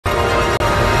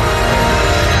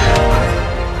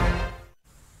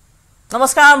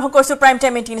নমস্কাৰ আৰম্ভ কৰিছো প্ৰাইম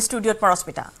টাইম 18 ষ্টুডিঅ'ত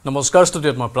পৰস্মিতা নমস্কাৰ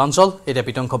ষ্টুডিঅ'ত মই প্ৰাঞ্চল এটা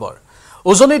পিটন খবৰ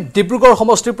উজনিত ডিব্ৰুগড়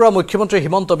সমষ্টিৰ পৰা মুখ্যমন্ত্ৰী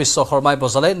হিমন্ত বিশ্ব শৰ্মাই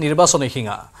বজালে নিৰ্বাচনী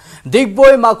হিঙা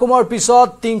দিগবৈ মাকুমৰ পিছত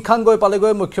টিংখাংগৈ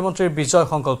পালেগৈ মুখ্যমন্ত্ৰীৰ বিজয়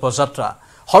সংকল্প যাত্ৰা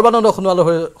সৰ্বানন্দ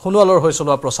সোণোৱালৰ হৈ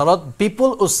চলোৱা প্ৰচাৰত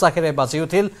বিপুল উৎসাহেৰে বাজি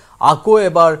উঠিল আকৌ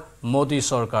এবাৰ মোদী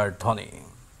চৰকাৰ ধ্বনি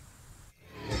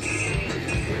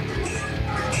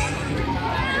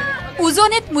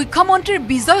উজনিত মুখ্যমন্ত্ৰীৰ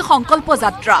বিজয় সংকল্প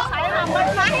যাত্ৰা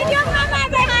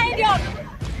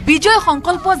বিজয়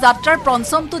সংকল্প যাত্ৰাৰ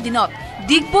পঞ্চমটো দিনত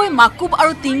দিগবৈ মাকুব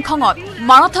আৰু টিংখঙত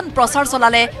মাৰাথন প্ৰচাৰ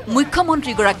চলালে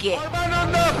মুখ্যমন্ত্ৰীগৰাকীয়ে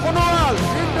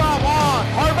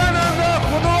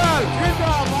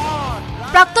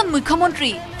প্ৰাক্তন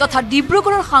মুখ্যমন্ত্ৰী তথা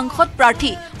ডিব্ৰুগড়ৰ সাংসদ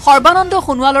প্ৰাৰ্থী সৰ্বানন্দ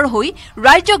সোণোৱালৰ হৈ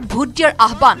ৰাজ্যক ভোট দিয়াৰ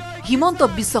আহ্বান হিমন্ত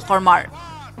বিশ্ব শৰ্মাৰ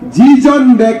যিজন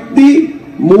ব্যক্তি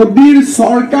মোদীৰ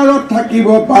চৰকাৰত থাকিব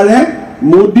পাৰে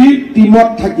মোদীৰ টিমত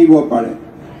থাকিব পাৰে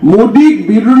মোদীক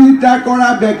বিৰোধিতা কৰা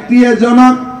ব্যক্তি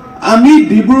এজনক আমি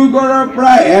ডিব্ৰুগড়ৰ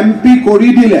পৰা এমপি কৰি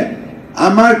দিলে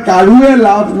আমাৰ কাৰোৱে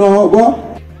লাভ নহব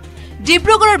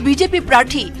ডিব্ৰুগড়ৰ বিজেপি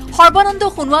প্ৰাৰ্থী সৰ্বানন্দ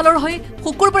সোণোৱালৰ হৈ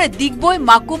শুকুৰবাৰে দিগবৈ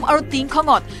মাকুম আৰু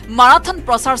টিংখঙত মাৰাথন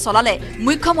প্ৰচাৰ চলালে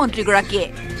মুখ্যমন্ত্ৰীগৰাকীয়ে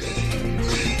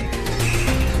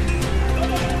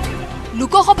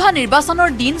লোকসভা নিৰ্বাচনৰ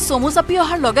দিন চমু চাপি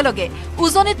অহাৰ লগে লগে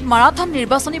উজনিত মাৰাথন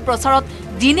নিৰ্বাচনী প্ৰচাৰত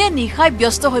দিনে নিশাই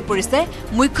ব্যস্ত হৈ পৰিছে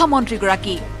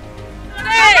মুখ্যমন্ত্ৰীগৰাকী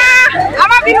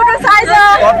আমাৰ বিহুটো চাই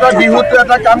যাও অত বিহুটো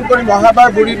এটা কাম কৰি মহাবাৰ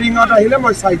বুঢ়ী দিনত আহিলে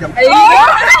মই চাই যাম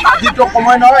আজিটো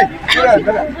সময় নহয়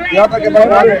ইয়াতকে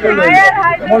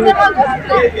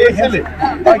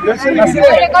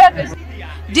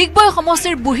দিগবৈ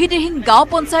সমষ্টিৰ বুঢ়ীদিহিং গাঁও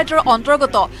পঞ্চায়তৰ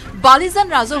অন্তৰ্গত বালিজান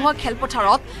ৰাজহুৱা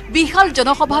খেলপথাৰত বিশাল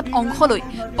জনসভাত অংশ লৈ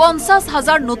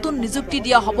 50,000 নতুন নিযুক্তি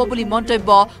দিয়া হ'ব বুলি মন্তব্য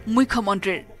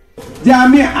মুখ্যমন্ত্ৰীৰ যে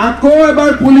আমি আকৌ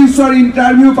এবাৰ পুলিচৰ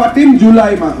ইণ্টাৰভিউ পাতিম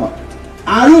জুলাই মাহত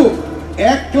আৰু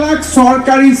 1 লাখ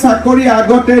চৰকাৰী চাকৰি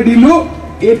আগতে দিলো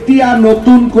এতিয়া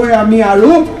নতুনকৈ আমি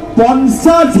আৰু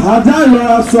 50,000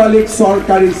 ল'ৰা ছোৱালীক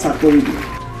চৰকাৰী চাকৰি দিম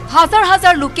হাজাৰ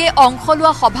হাজাৰ লোকে অংশ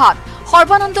লোৱা সভাত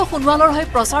সৰ্বানন্দ সোণোৱালৰ হৈ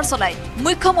প্ৰচাৰ চলাই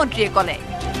মুখ্যমন্ত্ৰীয়ে ক'লে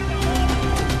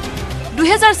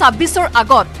 2026ৰ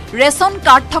আগত ৰেচন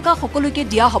কাৰ্ড থকা সকলোকে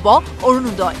দিয়া হ'ব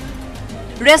অৰুণোদয়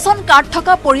ৰেচন কাৰ্ড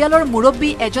থকা পৰিয়ালৰ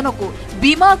মুৰব্বী এজনকো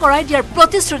বীমা কৰাই দিয়াৰ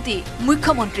প্ৰতিশ্ৰুতি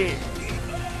মুখ্যমন্ত্ৰীৰ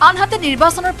আনহাতে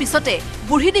নিৰ্বাচনৰ পিছতে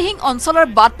বুঢ়ীদিহিং অঞ্চলৰ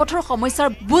বাটপথৰ সমস্যাৰ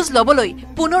বুজ ল'বলৈ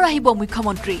পুনৰ আহিব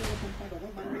মুখ্যমন্ত্ৰী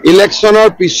ইলেকশ্যনৰ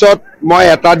পিছত মই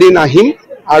এটা দিন আহিম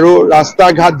আৰু ৰাস্তা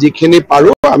ঘাট যিখিনি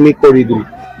পাৰো আমি কৰি দিম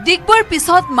দিগবৈৰ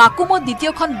পিছত মাকুমত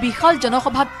দ্বিতীয়খন বিশাল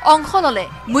জনসভাত অংশ ল'লে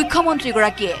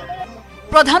মুখ্যমন্ত্ৰীগৰাকীয়ে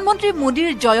প্ৰধানমন্ত্ৰী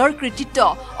মোদীৰ জয়ৰ কৃতিত্ব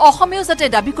অসমেও যাতে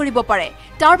দাবী কৰিব পাৰে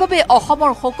তাৰ বাবে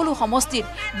অসমৰ সকলো সমষ্টিত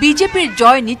বিজেপিৰ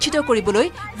জয় নিশ্চিত কৰিবলৈ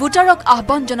ভোটাৰক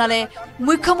আহ্বান জনালে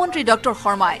মুখ্যমন্ত্ৰী ডক্টৰ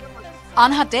শৰ্মাই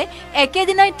আনহাতে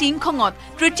একেদিনাই টিংখঙত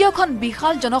তৃতীয়খন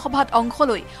বিশাল জনসভাত অংশ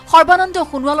লৈ সৰ্বানন্দ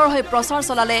সোণোৱালৰ হৈ প্ৰচাৰ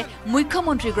চলালে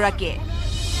মুখ্যমন্ত্ৰীগৰাকীয়ে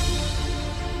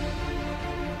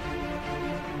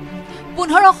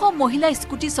 1500 মহিলা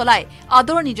স্কুটি চলাই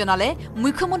আদৰণি জনালে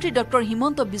মুখ্যমন্ত্ৰী ডক্টৰ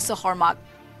হিমন্ত বিশ্ব শৰ্মাক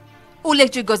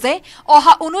উল্লেখযোগ্য যে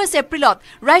অহা 19 এপ্ৰিলত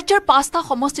ৰাজ্যৰ 5টা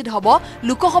সমষ্টিত হ'ব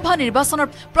লোকসভা নিৰ্বাচনৰ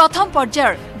প্ৰথম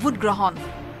পৰ্যায়ৰ ভোটগ্ৰহণ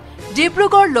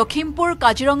ডিব্ৰুগড় লখিমপুৰ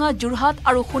কাজিৰঙা যোৰহাট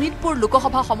আৰু শোণিতপুৰ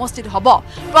লোকসভা সমষ্টিত হ'ব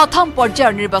প্ৰথম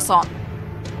পৰ্যায়ৰ নিৰ্বাচন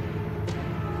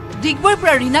দিগবৈৰ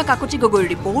পৰা ৰীনা কাকতি গগৈৰ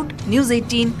report news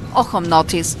 18 Assam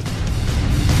north east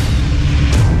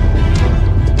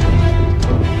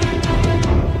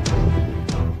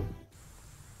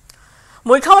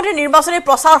মুখ্যমন্ত্ৰীৰ নিৰ্বাচনী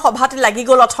প্ৰচাৰ সভাত লাগি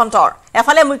গ'ল অথন্তৰ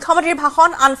এফালে মুখ্যমন্ত্ৰীৰ ভাষণ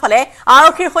আনফালে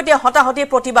আৰক্ষীৰ সৈতে হতাহতি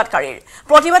প্ৰতিবাদকাৰীৰ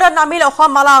প্ৰতিবাদত নামিল অসম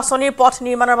মালা আঁচনিৰ পথ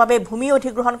নিৰ্মাণৰ বাবে ভূমি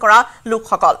অধিগ্ৰহণ কৰা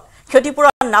লোকসকল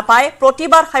ক্ষতিপূৰণ নাপাই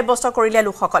প্ৰতিবাদ সাব্যস্ত কৰিলে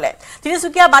লোকসকলে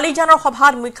তিনিচুকীয়া বালিজানৰ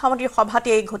সভাত মুখ্যমন্ত্ৰীৰ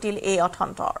সভাতেই ঘটিল এই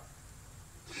অথন্তৰ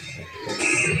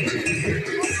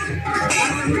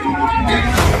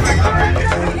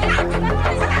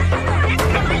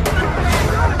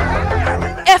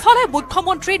এফালে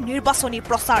মুখ্যমন্ত্ৰীৰ নিৰ্বাচনী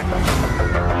প্ৰচাৰ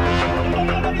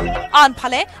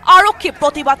আনফালে আৰক্ষী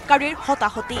প্ৰতিবাদকাৰীৰ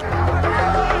হতাহতি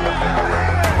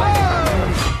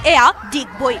এয়া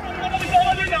দিগবৈ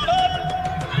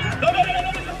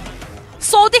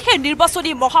চৌদিশে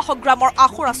নিৰ্বাচনী মহাসংগ্ৰামৰ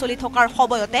আখৰা চলি থকাৰ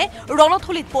সময়তে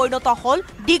ৰণথলীত পৰিণত হ'ল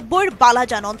দিগবৈৰ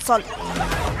বালাজান অঞ্চল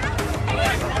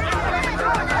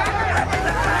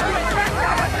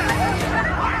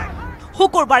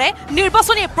শুকুৰবাৰে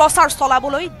নিৰ্বাচনী প্ৰচাৰ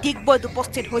চলাবলৈ দিগবৈত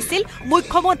উপস্থিত হৈছিল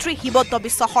মুখ্যমন্ত্ৰী হিমন্ত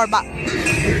বিশ্ব শৰ্মা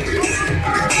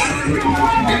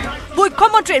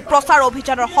মুখ্যমন্ত্ৰীৰ প্ৰচাৰ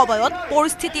অভিযানৰ সময়ত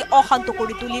পৰিস্থিতি অশান্ত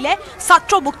কৰি তুলিলে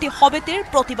ছাত্ৰ মুক্তি সমিতিৰ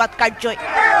প্ৰতিবাদ কাৰ্যই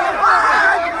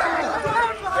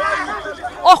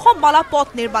অসম মালা পথ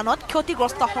নিৰ্মাণত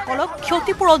ক্ষতিগ্ৰস্তসকলক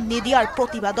ক্ষতিপূৰণ নিদিয়াৰ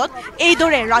প্ৰতিবাদত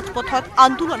এইদৰে ৰাজপথত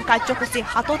আন্দোলন কাৰ্যসূচী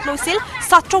হাতত লৈছিল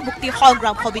ছাত্ৰ মুক্তি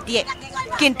সংগ্ৰাম সমিতিয়ে।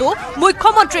 কিন্তু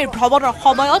মুখ্যমন্ত্ৰীৰ ভ্ৰমণৰ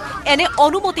সময়ত এনে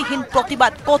অনুমতিহীন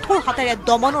প্ৰতিবাদ কঠোৰ হাতেৰে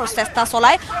দমনৰ চেষ্টা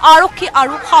চলায় আৰক্ষী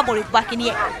আৰু সামৰিক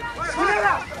বাহিনীয়ে।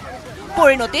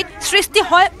 পৰিণতিত সৃষ্টি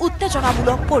হয়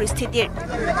উত্তেজনামূলক পৰিস্থিতিৰ।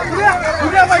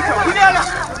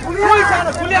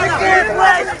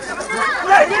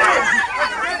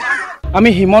 আমি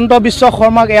হিমন্ত বিশ্ব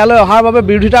শৰ্মাক ইয়ালৈ অহাৰ বাবে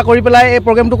বিৰোধিতা কৰি পেলাই এই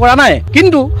প্ৰগ্ৰেমটো কৰা নাই,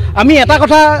 কিন্তু আমি এটা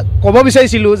কথা ক'ব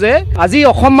বিচাৰিছিলোঁ যে আজি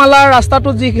অসম মালাৰ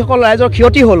ৰাস্তাটোত যিসকল ৰাইজৰ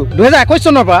ক্ষতি হ'ল 2021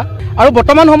 চনৰ পৰা আৰু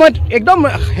বৰ্তমান সময়ত একদম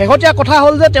শেহতীয়া কথা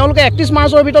হ'ল যে তেওঁলোকে 31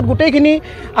 মাৰ্চৰ ভিতৰত গোটেইখিনি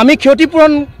আমি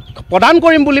ক্ষতিপূৰণ প্ৰদান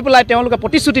কৰিম বুলি পেলাই তেওঁলোকে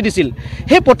প্ৰতিশ্ৰুতি দিছিল।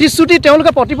 সেই প্ৰতিশ্ৰুতি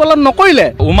তেওঁলোকে প্ৰতিপালন নকৰিলে।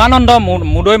 উমানন্দ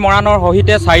মুদৈ মৰাণৰ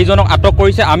সহিতে 4জনক আটক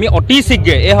কৰিছে। আমি অতি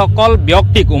শীঘ্ৰে এইসকল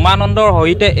ব্যক্তিক উমানন্দৰ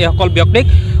সহিতে এইসকল ব্যক্তিক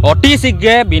অতি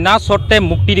শীঘ্ৰে বিনা চৰ্তে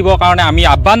মুক্তি দিবৰ কাৰণে আমি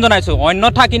আহ্বান জনাইছোঁ।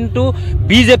 অন্যথা কিন্তু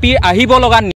বিজেপিৰ আহিব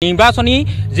লগা নিৰ্বাচনী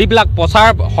যিবিলাক প্ৰচাৰ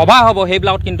সভা হ'ব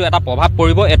সেইবিলাকত কিন্তু এটা প্ৰভাৱ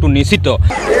পৰিব, এইটো নিশ্চিত।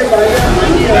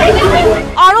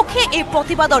 আৰক্ষীয়ে এই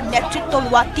প্ৰতিবাদৰ নেতৃত্ব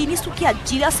লোৱা তিনিচুকীয়া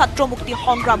জিলা ছাত্ৰ মুক্তি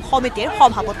সংগ্ৰাম সমিতিৰ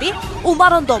সভাপতি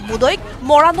উমানন্দ মুদৈক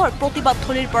মৰাণৰ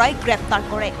প্ৰতিবাদথলীৰ পৰাই গ্ৰেপ্তাৰ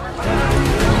কৰে।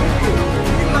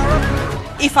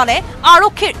 ইফালে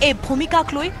আৰক্ষীৰ এই ভূমিকাক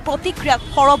লৈ প্ৰতিক্ৰিয়াত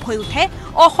সৰব হৈ উঠে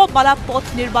অসম মালা পথ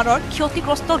নিৰ্মাণৰ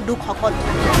ক্ষতিগ্ৰস্ত লোকসকল।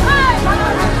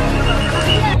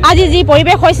 আজি যি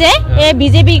পৰিৱেশ হৈছে এই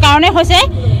বিজেপিৰ কাৰণে হৈছে।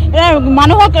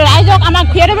 মানুহক ৰাইজক আমাক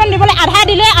ক্ষতিপূৰণ দিবলৈ আধা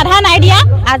দিলে আধা নাই দিয়া।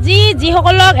 আজি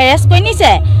যিসকলক এৰেষ্ট কৰি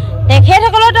নিছে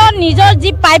তেখেতসকলেতো নিজৰ যি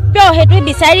প্ৰাপ্য সেইটো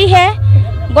বিচাৰিহে,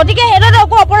 গতিকে সিহঁতৰ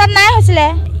একো অপৰাধ নাই হৈছিলে।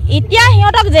 এতিয়া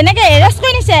সিহঁতক যেনেকৈ এৰেষ্ট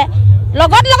কৰি নিছে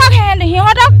লগত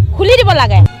সিহঁতক খুলি দিব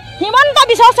লাগে। হিমন্ত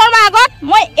বিশ্ব শৰ্মাৰ আগত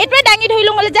মই এইটোৱে দাঙি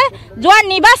ধৰিলোঁ যে যোৱা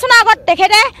নিৰ্বাচনৰ আগত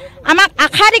তেখেতে আমাক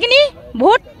আশা দি কিনি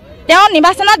ভোট তেওঁ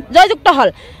নিৰ্বাচনত জয়যুক্ত হ'ল।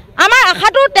 আমাৰ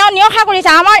আশাটো তেওঁ নিৰসা কৰিছে।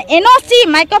 আমাৰ NOC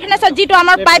মাইক্ৰ' ফাইনেন্সৰ যিটো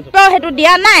আমাৰ প্ৰাপ্য সেইটো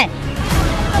দিয়া নাই।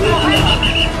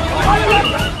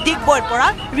 ডিগবৈৰ পৰা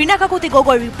ৰীনা কাকতি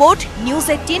গগৈৰ report, News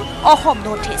 18 Assam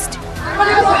north east.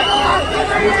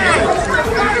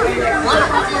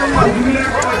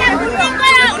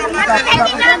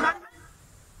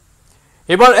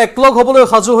 এবাৰ একলগ হ'বলৈ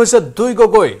সাজু হৈছে 2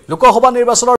 গগৈ। লোকসভা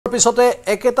নিৰ্বাচনৰ পিছতে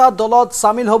একেটা দলত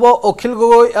সামিল হ'ব অখিল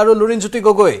গগৈ আৰু লুৰিণজ্যোতি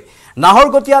গগৈ।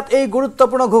 নাহৰগতীয়াত এই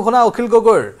গুৰুত্বপূৰ্ণ ঘোষণা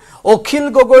অখিল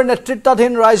গগৈৰ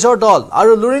নেতৃত্বাধীন ৰাইজৰ দল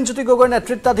আৰু লুৰিণজ্যোতি গগৈৰ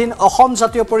নেতৃত্বাধীন অসম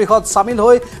জাতীয় পৰিষদ সামিল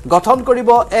হৈ গঠন কৰিব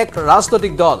এক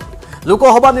ৰাজনৈতিক দল।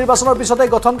 লোকসভা নিৰ্বাচনৰ পিছতে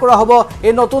গঠন কৰা হ'ব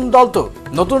এই নতুন দলটো।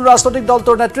 নতুন ৰাজনৈতিক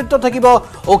দলটোৰ নেতৃত্ব থাকিব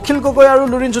অখিল গগৈ আৰু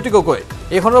লুৰিণজ্যোতি গগৈ।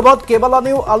 এই সন্দৰ্ভত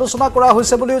কেইবালানিও আলোচনা কৰা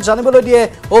হৈছে বুলিও জানিবলৈ দিয়ে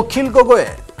অখিল গগৈয়ে।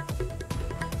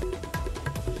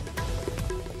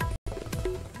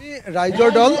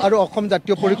 ৰাইজৰ দল আৰু অসম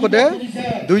জাতীয় পৰিষদে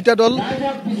দুইটা দল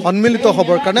সন্মিলিত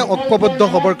হ'বৰ কাৰণে ঐক্যবদ্ধ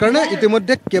হ'বৰ কাৰণে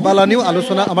ইতিমধ্যে কেইবালানিও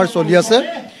আলোচনা আমাৰ চলি আছে।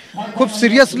 খুব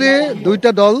সিৰিয়াসলি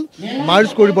দুইটা দল মাৰ্জ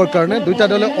কৰিবৰ কাৰণে, দুইটা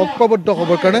দলে ঐক্যবদ্ধ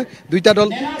হ'বৰ কাৰণে, দুইটা দল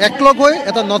একলগ হৈ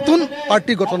এটা নতুন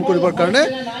পাৰ্টি গঠন কৰিবৰ কাৰণে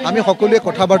আমি সকলোৱে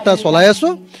কথা বাৰ্তা চলাই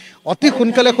আছোঁ। অতি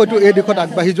সোনকালে হয়তো এই দিশত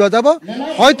আগবাঢ়ি যোৱা যাব।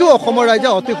 হয়তো অসমৰ ৰাইজে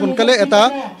অতি সোনকালে এটা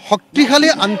শক্তিশালী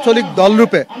আঞ্চলিক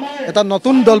দলৰূপে এটা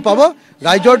নতুন দল পাব।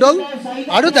 ৰাইজৰ দল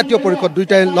আৰু জাতীয় পৰিষদ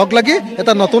দুইটাই লগ লাগি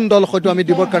এটা নতুন দল হয়তো আমি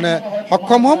দিবৰ কাৰণে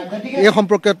সক্ষম হ'ম। এই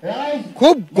সম্পৰ্কে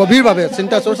খুব গভীৰভাৱে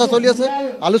চিন্তা চৰ্চা চলি আছে,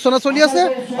 আলোচনা চলি আছে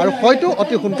আৰু হয়তো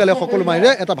অতি সোনকালে সকলো মাইৰে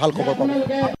এটা ভাল খবৰ পাব।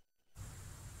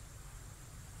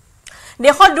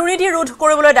 দেশত দুৰ্নীতি ৰোধ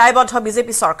কৰিবলৈ দায়বদ্ধ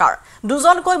বিজেপি চৰকাৰ।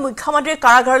 দুজনকৈ মুখ্যমন্ত্ৰীৰ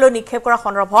কাৰাগাৰলৈ নিক্ষেপ কৰাৰ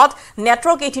সন্দৰ্ভত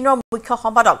নেটৱৰ্ক 18ৰ মুখ্য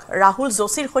সম্পাদক ৰাহুল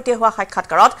যোশীৰ সৈতে হোৱা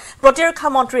সাক্ষাৎকাৰত প্ৰতিৰক্ষা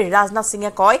মন্ত্ৰী ৰাজনাথ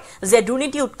সিঙে কয় যে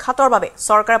দুৰ্নীতি উৎখাতৰ বাবে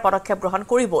চৰকাৰে পদক্ষেপ গ্ৰহণ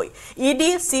কৰিবই। ইডি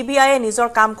CBIয়ে নিজৰ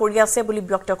কাম কৰি আছে বুলি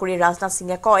ব্যক্ত কৰি ৰাজনাথ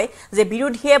সিঙে কয় যে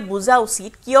বিৰোধীয়ে বুজা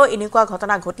উচিত কিয় এনেকুৱা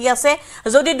ঘটনা ঘটি আছে।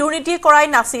 যদি দুৰ্নীতি কৰাই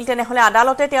নাছিল তেনেহলে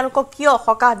আদালতে তেওঁলোকক কিয়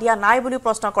সকাহ দিয়া নাই বুলি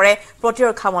প্ৰশ্ন কৰে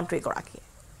প্ৰতিৰক্ষা মন্ত্ৰীগৰাকীয়ে।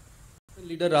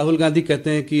 लीडर राहुल गांधी कहते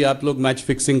हैं कि आप लोग मैच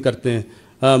फिक्सिंग करते हैं।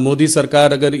 मोदी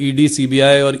सरकार अगर ED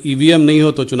CBI और EVM नहीं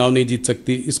हो तो चुनाव नहीं जीत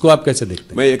सकती, इसको आप कैसे देखते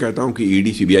हैं? मैं ये कहता हूं कि ED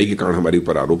CBI के कारण हमारे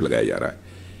ऊपर आरोप लगाया जा रहा है।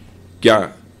 क्या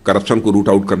करप्शन को रूट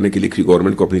आउट करने के लिए किसी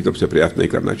गवर्नमेंट को अपनी तरफ से प्रयास नहीं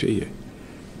करना चाहिए?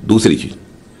 दूसरी चीज,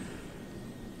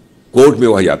 कोर्ट में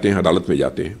वह जाते हैं, अदालत में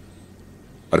जाते हैं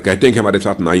और कहते हैं कि हमारे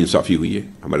साथ नाइंसाफी हुई है,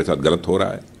 हमारे साथ गलत हो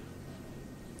रहा है,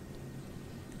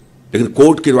 लेकिन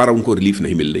कोर्ट के द्वारा उनको रिलीफ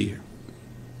नहीं मिल रही है।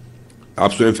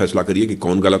 आप स्वयं फैसला करिए कि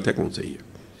कौन गलत है कौन सही है।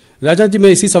 राजा जी, मैं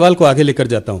इसी सवाल को आगे लेकर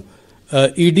जाता हूं।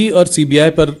 ईडी और सीबीआई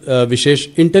पर विशेष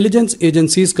इंटेलिजेंस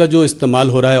एजेंसीज का जो इस्तेमाल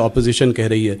हो रहा है, ऑपोजिशन कह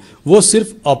रही है, वो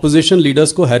सिर्फ ऑपोजिशन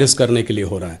लीडर्स को हैरेस करने के लिए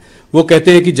हो रहा है। वो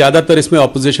कहते हैं कि ज़्यादातर इसमें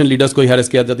ऑपोजिशन लीडर्स को ही हैरेस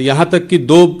किया जाता है, यहाँ तक कि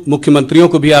 2 मुख्यमंत्रियों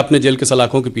को भी आपने जेल के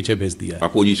सलाखों के पीछे भेज दिया है।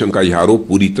 अपोजिशन का यह आरोप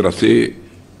पूरी तरह से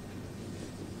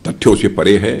तथ्यों से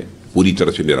परे है, पूरी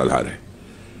तरह से निराधार है।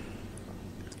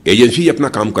 एजेंसी अपना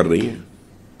काम कर रही है।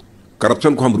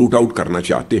 करप्शन को हम रूट आउट करना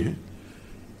चाहते हैं,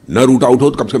 न रूट आउट हो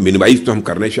तो कम से कम मिनिमाइज तो हम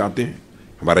करने चाहते हैं,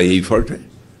 हमारा ये एफर्ट है।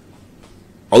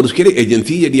 और उसके लिए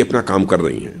एजेंसी यदि अपना काम कर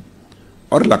रही हैं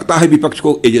और लगता है विपक्ष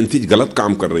को एजेंसी गलत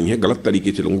काम कर रही हैं, गलत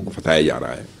तरीके से लोगों को फंसाया जा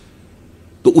रहा है,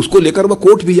 तो उसको लेकर वह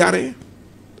कोर्ट भी जा रहे हैं।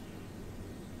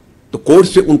 तो कोर्ट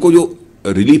से उनको जो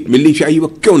रिलीफ मिलनी चाहिए वो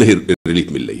क्यों नहीं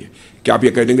रिलीफ मिल रही है? क्या आप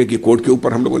ये कह देंगे कि कोर्ट के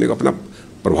ऊपर हम लोगों ने अपना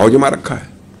प्रभाव जमा रखा है?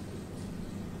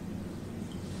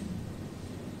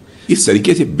 इस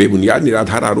तरीके से बेबुनियाद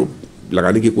निराधार आरोप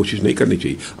लगाने की कोशिश नहीं करनी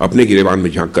चाहिए। अपने गिरेबान में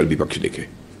झांक कर विपक्ष देखे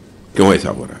क्यों ऐसा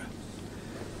हो रहा है।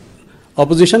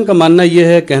 ऑपोजिशन का मानना यह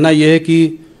है, कहना यह है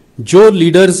कि जो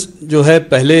लीडर्स जो है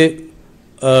पहले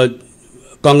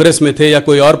कांग्रेस में थे या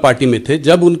कोई और पार्टी में थे,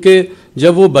 जब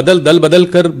वो दल बदल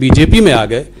कर बीजेपी में आ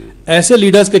गए, ऐसे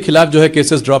लीडर्स के खिलाफ जो है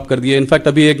केसेस ड्रॉप कर दिए। इनफैक्ट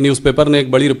अभी एक न्यूज़पेपर ने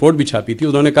एक बड़ी रिपोर्ट भी छापी थी,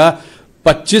 उन्होंने कहा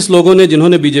 25 लोगों ने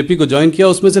जिन्होंने बीजेपी को ज्वाइन किया,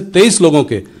 उसमें से 23 लोगों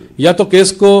के या तो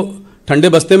केस को ठंडे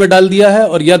बस्ते में डाल दिया है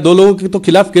और या 2 लोगों के तो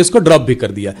खिलाफ केस को ड्रॉप भी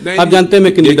कर दिया। आप जानते हैं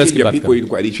मैं किन लीडर्स की बात कर रहा हूं। कोई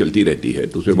इंक्वायरी चलती रहती है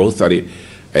तो उसमें बहुत सारे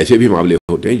ऐसे भी मामले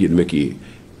होते हैं जिनमें कि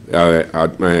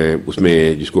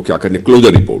उसमें जिसको क्या करने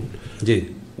क्लोजर रिपोर्ट जी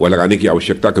वो लगाने की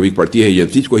आवश्यकता कभी पड़ती है,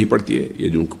 एजेंसीज को ही पड़ती है। ये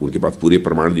जो उनके पास पूरे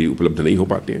प्रमाण जी उपलब्ध नहीं हो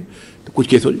पाते हैं तो कुछ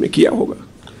केसों में किया होगा।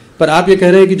 पर आप ये कह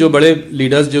रहे हैं कि जो बड़े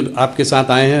लीडर्स जो आपके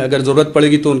साथ आए हैं, अगर जरूरत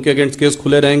पड़ेगी तो उनके अगेंस्ट केस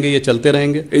खुले रहेंगे, ये चलते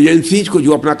रहेंगे? एजेंसीज को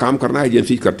जो अपना काम करना है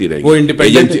एजेंसीज करती रहेंगी। वो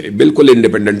इंडिपेंडेंट, बिल्कुल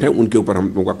इंडिपेंडेंट है, उनके ऊपर हम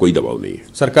लोगों का कोई दबाव नहीं है।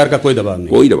 सरकार का कोई दबाव नहीं?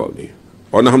 कोई दबाव नहीं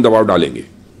और ना हम दबाव डालेंगे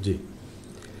जी।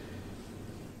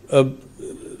 अब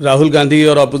राहुल गांधी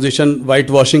और ऑपोजिशन व्हाइट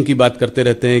वॉशिंग की बात करते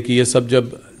रहते हैं कि ये सब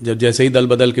जब जैसे ही दल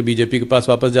बदल के बीजेपी के पास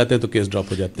वापस जाते हैं तो केस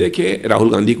ड्रॉप हो जाते हैं। देखिए, राहुल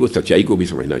गांधी को सच्चाई को भी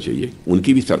समझना चाहिए।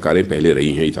 उनकी भी सरकारें पहले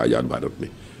रही हैं इस आज़ाद भारत में।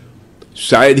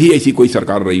 शायद ही ऐसी कोई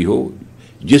सरकार रही हो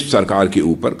जिस सरकार के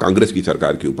ऊपर, कांग्रेस की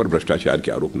सरकार के ऊपर भ्रष्टाचार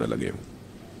के आरोप न लगे हों।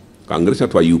 कांग्रेस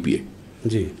अथवा यूपीए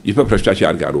जी, जिस पर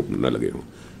भ्रष्टाचार के आरोप न लगे हों।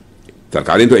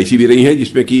 सरकारें तो ऐसी भी रही हैं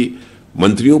जिसमें कि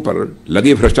मंत्रियों पर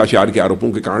लगे भ्रष्टाचार के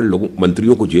आरोपों के कारण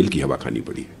मंत्रियों को जेल की हवा खानी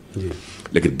पड़ी है।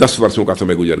 लेकिन 10 वर्षों का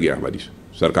समय गुजर गया हमारी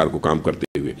सरकार को काम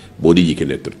करते हुए मोदी जी के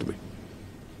नेतृत्व में।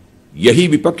 यही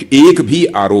विपक्ष एक भी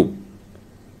आरोप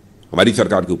हमारी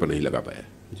सरकार के ऊपर नहीं लगा पाया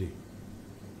जी।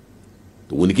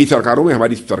 तो उनकी सरकारों में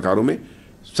हमारी सरकारों में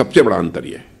सबसे बड़ा अंतर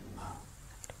यह है।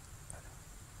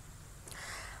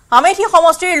 আমেঠি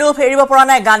সমষ্টিৰ লোভ এৰিব পৰা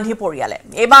নাই গান্ধী পৰিয়ালে।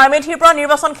 এইবাৰ আমেঠিৰ পৰা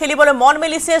নিৰ্বাচন খেলিবলৈ মন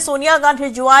মেলিছে সোনিয়া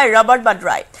গান্ধীৰ জোৱাই ৰবাৰ্ট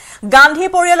বাদ্ৰাই। গান্ধী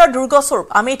পৰিয়ালৰ দুৰ্গস্বৰূপ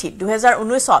আমেঠিত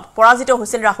 2019ত পৰাজিত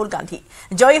হৈছিল ৰাহুল গান্ধী,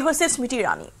 জয়ী হৈছিল স্মৃতি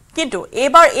ইৰাণী। কিন্তু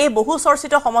এইবাৰ এই বহু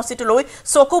চৰ্চিত সমষ্টিটোলৈ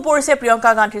চকু পৰিছে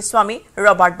প্ৰিয়ংকা গান্ধীৰ স্বামী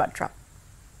ৰবাৰ্ট বাদ্ৰা।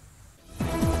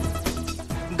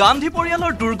 গান্ধী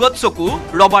পৰিয়ালৰ দুৰ্গত চকু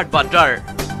ৰবাৰ্ট বাদ্ৰাৰ।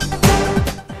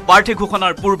 প্ৰাৰ্থী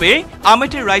ঘোষণাৰ পূৰ্বে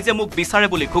আমেঠিৰ ৰাইজে মোক বিচাৰে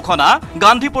বুলি ঘোষণা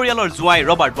গান্ধী পৰিয়ালৰ জোৱাই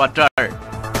ৰবাৰ্ট বাদ্ৰাৰ।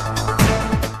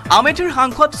 আমেঠিৰ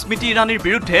সাংসদ স্মৃতি ইৰাণীৰ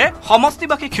বিৰুদ্ধে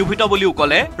সমষ্টিবাসী ক্ষোভিত বুলিও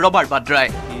ক'লে ৰবাৰ্ট বাদ্ৰাই।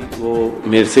 वो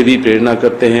मेरे से भी प्रेरणा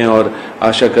करते हैं और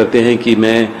आशा करते हैं कि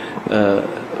मैं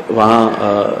वहाँ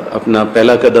अपना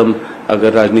पहला कदम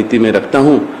अगर राजनीति में रखता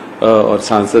हूँ और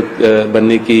सांसद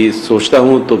बनने की सोचता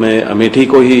हूँ तो मैं अमेठी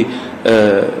को ही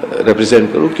रिप्रेजेंट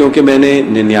करूँ, क्योंकि मैंने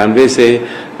 99 से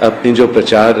अपनी जो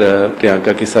प्रचार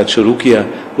प्रियंका के साथ शुरू किया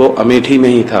वो अमेठी में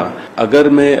ही था। अगर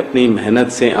मैं अपनी मेहनत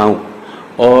से आऊँ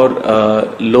और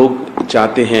लोग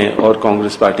चाहते हैं और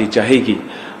कांग्रेस पार्टी चाहेगी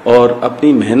और अपनी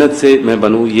मेहनत से मैं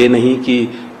बनूँ, ये नहीं कि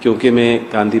क्योंकि मैं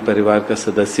गांधी परिवार का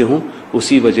सदस्य हूँ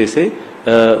उसी वजह से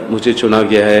मुझे चुना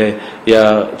गया है या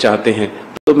चाहते हैं,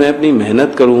 तो मैं अपनी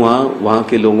मेहनत करूँ, वहाँ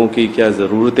के लोगों की क्या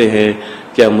ज़रूरतें हैं,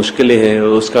 क्या मुश्किलें हैं,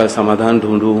 उसका समाधान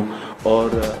ढूंढूँ। और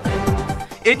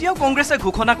এতিয়াও কংগ্ৰেছে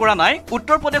ঘোষণা কৰা নাই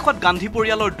উত্তৰ প্ৰদেশত গান্ধী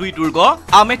পৰিয়ালৰ 2 দুৰ্গ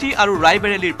আমেঠি আৰু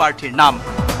ৰায়বেৰেলীৰ প্ৰাৰ্থীৰ নাম।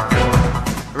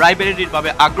 ৰায়বেৰেলীৰ বাবে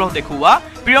আগ্ৰহ দেখুওৱা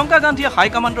প্ৰিয়ংকা গান্ধীয়ে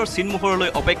হাইকমাণ্ডৰ চিনমোহৰলৈ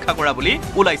অপেক্ষা কৰা বুলি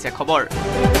ওলাইছে খবৰ।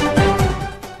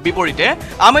 বিপৰীতে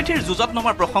আমেঠিৰ যুঁজত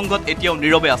নমাৰ প্ৰসংগত এতিয়াও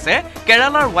নীৰৱে আছে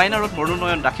কেৰালাৰ ৱাইনাৰত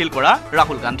মনোনয়ন দাখিল কৰা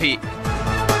ৰাহুল গান্ধী।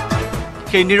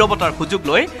 সেই নীৰৱতাৰ সুযোগ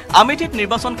লৈ আমেঠিত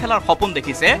নিৰ্বাচন খেলাৰ সপোন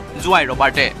দেখিছে জোৱাই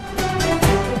ৰবাৰ্টে।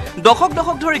 দশক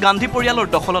ধৰি গান্ধী পৰিয়ালৰ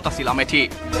দখলত আছিল আমেঠি।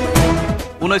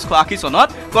 1980 চনত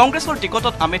কংগ্ৰেছৰ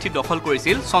টিকটত আমেঠি দখল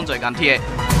কৰিছিল সঞ্জয় গান্ধীয়ে।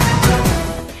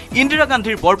 ইন্দিৰা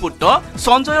গান্ধীৰ বৰপুত্ৰ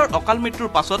সঞ্জয়ৰ অকাল মৃত্যুৰ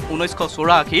পাছত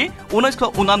 1984,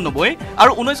 1989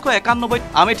 আৰু 1991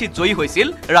 আমেথিত জয়ী হৈছিল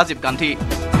ৰাজীৱ গান্ধী।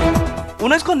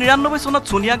 1999 চনত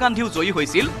সোনিয়া গান্ধীও জয়ী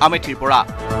হৈছিল আমেথিৰ পৰা।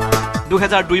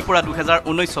 2002 পৰা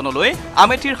 2019 চনলৈ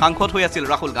আমেথিৰ সাংসদ হৈ আছিল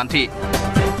ৰাহুল গান্ধী।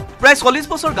 প্ৰায় 40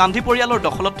 বছৰ গান্ধী পৰিয়ালৰ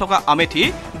দখলত থকা আমেথি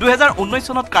 2019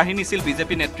 চনত কাঢ়ি নিছিল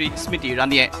বিজেপি নেত্ৰী স্মৃতি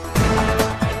ইৰাণীয়ে।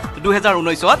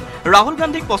 2019ত ৰাহুল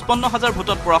গান্ধীক 55,000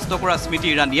 ভোটত পৰাস্ত কৰা স্মৃতি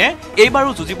ইৰাণীয়ে এইবাৰো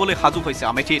যুঁজিবলৈ সাজু হৈছে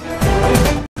আমেথিত।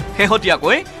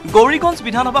 শেহতীয়াকৈ গৌৰীগঞ্জ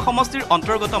বিধানসভা সমষ্টিৰ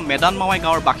অন্তৰ্গত মেদান মাৱাই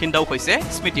গাঁৱৰ বাসিন্দাও হৈছে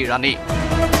স্মৃতি ইৰাণী।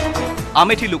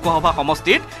 আমেথি লোকসভা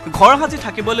সমষ্টিত ঘৰ সাজি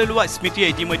থাকিবলৈ লোৱা স্মৃতিয়ে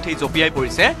ইতিমধ্যেই জঁপিয়াই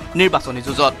পৰিছে নিৰ্বাচনী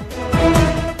যুঁজত।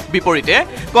 বিপৰীতে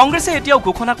কংগ্ৰেছে এতিয়াও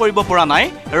ঘোষণা কৰিব পৰা নাই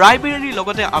ৰায়বেৰেলীৰ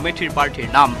লগতে আমেথিৰ প্ৰাৰ্থীৰ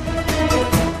নাম।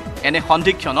 এনে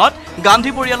সন্দিক্ষণত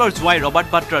গান্ধী পৰিয়ালৰ জোঁৱাই ৰবাৰ্ট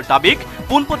বাদ্ৰাৰ দাবীক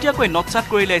পোনপটীয়াকৈ নৎসাত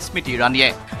কৰিলে স্মৃতি ইৰাণীয়ে।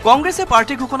 কংগ্ৰেছে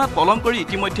প্ৰাৰ্থী ঘোষণাত পলম কৰি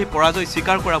ইতিমধ্যে পৰাজয়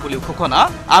স্বীকাৰ কৰা বুলিও ঘোষণা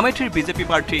আমেথিৰ বিজেপি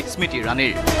প্ৰাৰ্থী স্মৃতি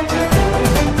ইৰাণীৰ।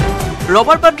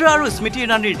 ৰবাৰ্ট বাদ্ৰা আৰু স্মৃতি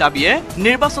ইৰাণীৰ দাবীয়ে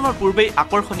নিৰ্বাচনৰ পূৰ্বেই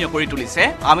আকৰ্ষণীয় কৰি তুলিছে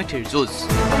আমেথিৰ যুঁজ।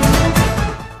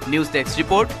 News desk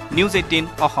report, news 18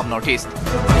 Assam north east.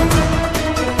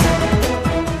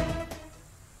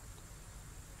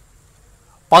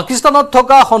 পাকিস্তানত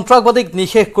থকা সন্ত্ৰাসবাদীক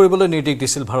নিষেধ কৰিবলৈ নিৰ্দেশ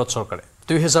দিছিল ভাৰত চৰকাৰে।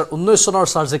 2019 চনৰ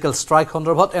সাৰ্জিকেল ষ্ট্ৰাইক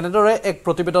সন্দৰ্ভত এনেদৰে এক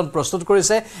প্ৰতিবেদন প্ৰস্তুত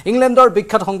কৰিছে ইংলেণ্ডৰ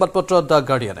বিখ্যাত সংবাদপত্ৰ দ্য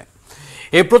গাৰ্ডিয়ানে।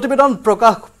 এই প্ৰতিবেদন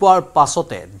প্ৰকাশ পোৱাৰ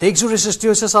পাছতে দেশজুৰি সৃষ্টি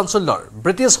হৈছে চাঞ্চল্যৰ।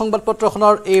 ব্ৰিটিছ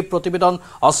সংবাদপত্ৰখনৰ এই প্ৰতিবেদন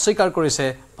অস্বীকাৰ কৰিছে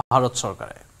ভাৰত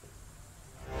চৰকাৰে।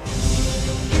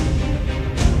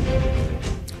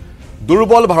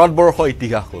 দুৰ্বল ভাৰতবৰ্ষ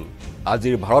ইতিহাস হ'ল।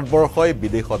 আজিৰ ভাৰতবৰ্ষই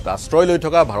বিদেশত আশ্ৰয় লৈ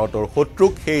থকা ভাৰতৰ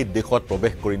শত্ৰুক সেই দেশত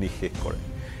প্ৰৱেশ কৰি নিষেধ কৰে।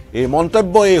 এই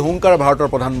মন্তব্য, এই হুংকাৰ ভাৰতৰ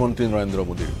প্ৰধানমন্ত্ৰী নৰেন্দ্ৰ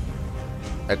মোদীৰ।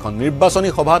 এখন নিৰ্বাচনী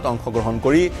সভাত অংশগ্ৰহণ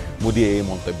কৰি মোদীয়ে এই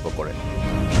মন্তব্য কৰে।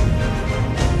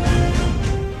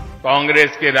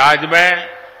 कांग्रेस के राज में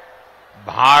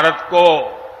भारत को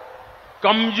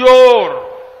कमजोर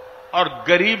और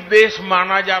गरीब देश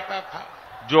माना जाता था।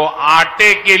 जो आटे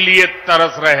के लिए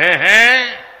तरस रहे हैं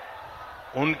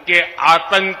उनके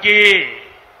आतंकी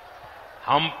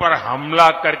हम पर हमला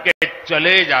करके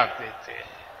चले जाते थे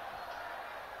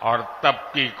और तब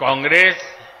की कांग्रेस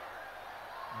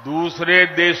दूसरे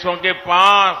देशों के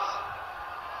पास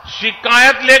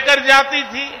शिकायत लेकर जाती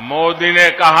थी। मोदी ने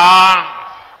कहा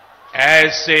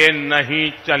ऐसे नहीं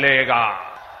चलेगा।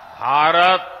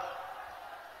 भारत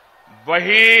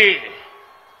वही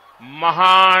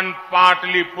महान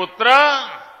पाटलिपुत्र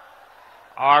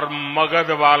और मगध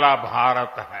वाला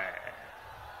भारत है।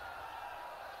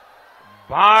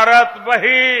 भारत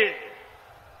वही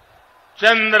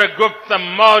चंद्रगुप्त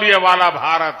मौर्य वाला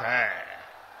भारत है।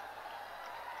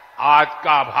 आज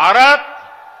का भारत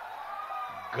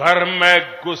घर में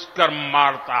घुसकर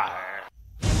मारता है।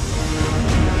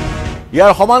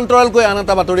 ইয়াৰ সমান্তৰালকৈ আন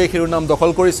এটা বাতৰিয়ে শিৰোনাম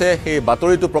দখল কৰিছে। সেই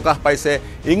বাতৰিটো প্ৰকাশ পাইছে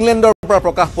ইংলেণ্ডৰ পৰা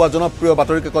প্ৰকাশ পোৱা জনপ্ৰিয়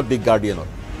বাতৰি কাকত দি গাৰ্ডিয়ানত।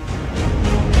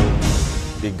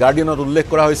 দি গাৰ্ডিয়ানত উল্লেখ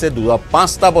কৰা হৈছে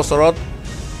 2005টা বছৰত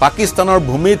পাকিস্তানৰ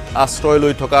ভূমিত আশ্ৰয়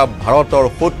লৈ থকা ভাৰতৰ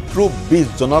শত্ৰু 20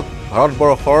 জনক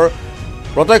ভাৰতবৰ্ষৰ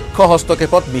প্ৰত্যক্ষ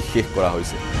হস্তক্ষেপত নিষেধ কৰা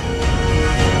হৈছে।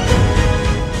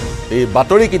 এই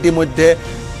বাতৰিক ইতিমধ্যে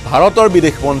ভাৰতৰ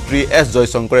বিদেশ মন্ত্ৰী এছ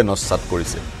জয়শংকৰে নস্যাৎ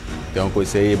কৰিছে। তেওঁ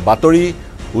কৈছে এই বাতৰি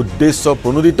উদ্দেশ্য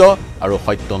প্ৰণোদিত আৰু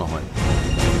সত্য নহয়।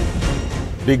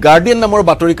 দি গাৰ্ডিয়ান নামৰ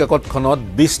বাতৰি কাকতখনত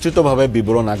বিস্তৃতভাৱে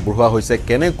বিৱৰণ আগবঢ়োৱা হৈছে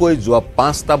কেনেকৈ যোৱা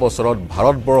 5টা বছৰত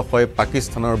ভাৰতবৰ্ষই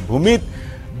পাকিস্তানৰ ভূমিত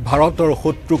ভাৰতৰ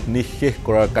শত্ৰুক নিষেধ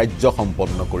কৰাৰ কাৰ্য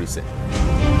সম্পন্ন কৰিছে।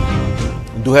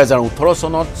 2018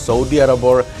 চনত ছৌদি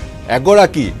আৰবৰ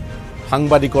এগৰাকী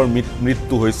সাংবাদিকৰ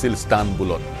মৃত্যু হৈছিল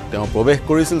ইস্তানবুলত। তেওঁ প্ৰৱেশ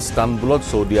কৰিছিল ইস্তানবুলত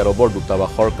ছৌদি আৰবৰ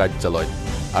দূতাবাসৰ কাৰ্যালয়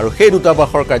আৰু সেই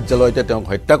দূতাবাসৰ কাৰ্যালয়তে তেওঁক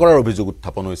হত্যা কৰাৰ অভিযোগ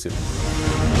উত্থাপন হৈছিল।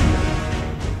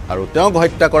 আৰু তেওঁক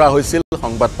হত্যা কৰা হৈছিল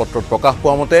সংবাদপত্ৰত প্ৰকাশ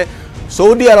পোৱা মতে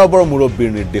ছৌদি আৰবৰ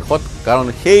মুৰব্বীৰ নিৰ্দেশত, কাৰণ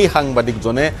সেই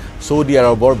সাংবাদিকজনে ছৌদি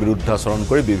আৰবৰ বিৰুদ্ধাচৰণ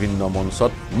কৰি বিভিন্ন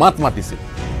মঞ্চত মাত মাতিছিল।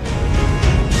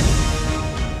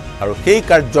 আৰু সেই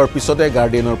কাৰ্যৰ পিছতে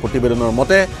গাৰ্ডিয়ানৰ প্ৰতিবেদনৰ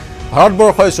মতে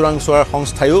ভাৰতবৰ্ষই চোৰাংচোৱাৰ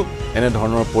সংস্থায়ো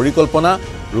এনেধৰণৰ পৰিকল্পনা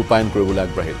ৰূপায়ণ কৰিবলৈ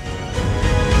আগবাঢ়িল।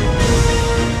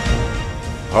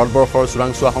 ভাৰতবৰ্ষৰ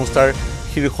চোৰাংচোৱা সংস্থাৰ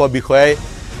শীৰ্ষ বিষয়াই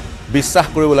বিশ্বাস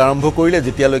কৰিবলৈ আৰম্ভ কৰিলে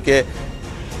যেতিয়ালৈকে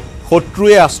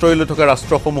শত্ৰুৱে আশ্ৰয় লৈ থকা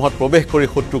ৰাষ্ট্ৰসমূহত প্ৰৱেশ কৰি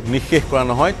শত্ৰুক নিষেধ কৰা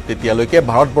নহয় তেতিয়ালৈকে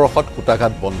ভাৰতবৰ্ষত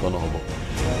কুটাঘাত বন্ধ নহ'ব।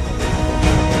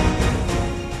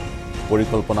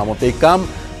 পৰিকল্পনা মতেই কাম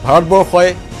ভাৰতবৰ্ষই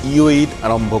ইউএইত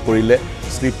আৰম্ভ কৰিলে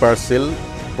স্লিপাৰ সেল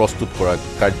প্ৰস্তুত কৰাৰ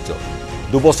কাৰ্য।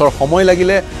 2 বছৰ সময়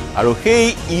লাগিলে আৰু সেই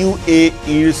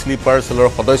ইউএইৰ স্লিপাৰ সেলৰ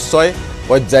সদস্যই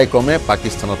পৰ্যায়ক্ৰমে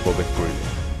পাকিস্তানত প্ৰৱেশ কৰিলে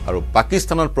আৰু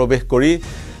পাকিস্তানত প্ৰৱেশ কৰি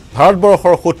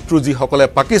ভাৰতবৰ্ষৰ শত্ৰু যিসকলে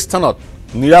পাকিস্তানত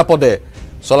নিৰাপদে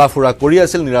চলাফুৰা কৰি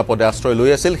আছিল নিৰাপদে আশ্ৰয় লৈ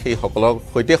আছিল সেই সকলৰ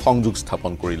সৈতে সংযোগ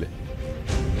স্থাপন কৰিলে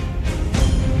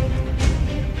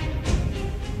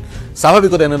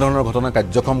স্বাভাৱিকতে এনে ধৰণৰ ঘটনা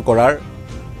কাৰ্যক্ষম কৰাৰ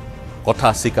কথা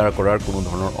স্বীকাৰ কৰাৰ কোনো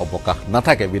ধৰণৰ অৱকাশ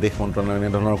নাথাকে বিদেশ মন্ত্ৰালয়ে এনে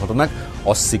ধৰণৰ ঘটনাক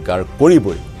অস্বীকাৰ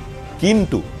কৰিবই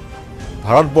কিন্তু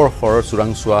ভাৰতবৰ্ষৰ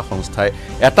চোৰাংচোৱা সংস্থাই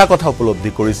এটা কথা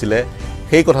উপলব্ধি কৰিছিলে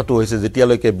সেই কথাটো হৈছে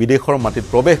যেতিয়ালৈকে বিদেশৰ মাটিত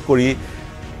প্ৰৱেশ কৰি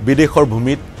বিদেশৰ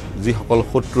ভূমিত যিসকল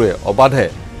শত্ৰুৱে অবাধে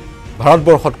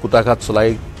ভাৰতবৰ্ষত কুটাঘাত চলাই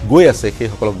গৈ আছে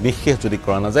সেইসকলক নিঃশেষ যদি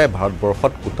কৰা নাযায়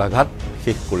ভাৰতবৰ্ষত কুটাঘাত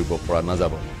শেষ কৰিব পৰা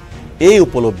নাযাব এই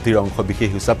উপলব্ধিৰ অংশ বিশেষ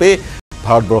হিচাপে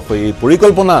ভাৰতবৰ্ষই এই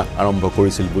পৰিকল্পনা আৰম্ভ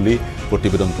কৰিছিল বুলি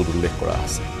প্ৰতিবেদনটোত উল্লেখ কৰা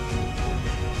আছে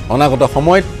অনাগত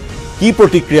সময়ত কি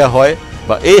প্ৰতিক্ৰিয়া হয়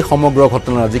বা এই সমগ্ৰ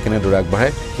ঘটনা আজি কেনেদৰে আগবাঢ়ে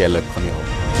সেয়া লক্ষণীয়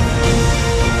হ'ব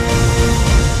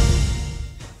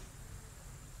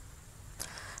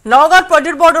নগাঁৱত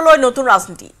প্ৰদ্যুৎ বৰদলৈ নতুন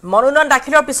ৰাজনীতি মনোনয়ন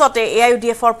দাখিলৰ পিছতে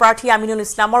এআইইউডিএফৰ প্ৰাৰ্থী আমিনুল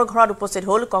ইছলামৰ ঘৰত উপস্থিত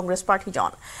হ'ল কংগ্ৰেছ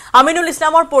প্ৰাৰ্থীজন আমিনুল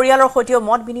ইছলামৰ পৰিয়ালৰ সৈতেও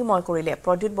মত বিনিময় কৰিলে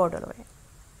প্ৰদ্যুৎ বৰদলৈয়ে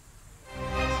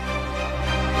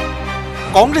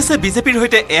কংগ্ৰেছে বিজেপিৰ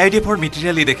সৈতে এআইডিএফৰ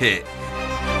মিত্ৰিয়ালি দেখে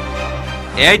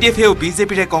এআইডিএফেও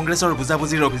বিজেপিৰে কংগ্ৰেছৰ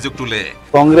বুজাবুজিৰ অভিযোগ তোলে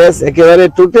কংগ্ৰেছ একেবাৰে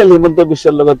টোটেল হিমন্ত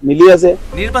বিশ্বৰ লগত মিলি আছে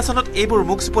নিৰ্বাচনত এইবোৰ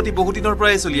মুখস্পতি বহুদিনৰ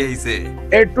পৰাই চলি আহিছে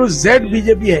এ টু জেড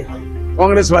বিজেপি হে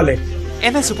কংগ্ৰেছ वाले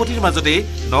এনে সুপতিৰ মাজতে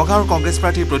নগাঁৱৰ কংগ্ৰেছ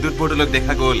প্ৰাৰ্থী প্ৰদ্যুৎ বৰদলৈক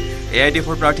দেখা গ'ল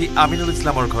এআইডিএফৰ প্ৰাৰ্থী আমিনুল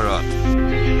ইছলামৰ ঘৰত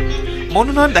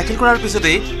মনোনয়ন দাখিল কৰাৰ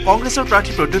পিছতে কংগ্ৰেছৰ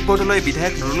প্ৰাৰ্থী প্ৰদ্যুৎ বৰদলৈ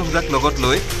বিধায়ক নুৰুল হুদাক লগত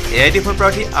লৈ এআইডিএফৰ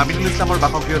প্ৰাৰ্থী আমিনুল ইছলামৰ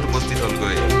বাসগৃহত উপস্থিত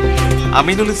হ'লগৈ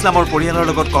আমিনুল ইছলামৰ পৰিয়ালৰ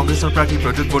লগত কংগ্ৰেছৰ প্ৰাৰ্থী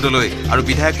প্ৰদ্যুৎ বৰদলৈ আৰু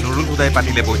বিধায়ক নুৰুল হুদাই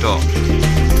পাতিলে বৈঠক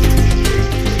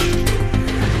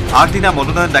আগদিনা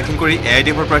মনোনয়ন দাখিল কৰি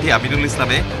এআইডিএফৰ প্ৰাৰ্থী আমিনুল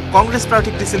ইছলামে কংগ্ৰেছ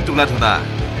প্ৰাৰ্থীক দিছিল তুলাধুনা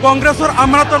কংগ্ৰেছৰ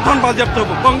আমানতৰ ধন বাজেয়াপ্ত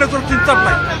হ'ব কংগ্ৰেছৰ চিন্তা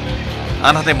নাই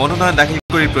আনহাতে মনোনয়ন দাখিল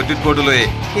কৰি প্ৰদ্যুৎ বৰদলৈয়ে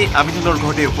সেই আমিনুলৰ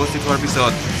ঘৰতে উপস্থিত হোৱাৰ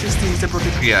পিছত সৃষ্টি হৈছে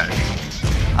প্ৰতিক্ৰিয়াৰ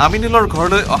আমিনুলৰ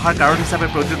ঘৰলৈ অহাৰ কাৰণ হিচাপে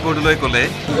প্ৰদ্যুৎ বৰদলৈয়ে ক'লে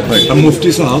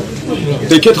মুফতি সাহেব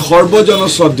তেখেত সৰ্বজন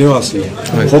শ্ৰদ্ধেয় আছিল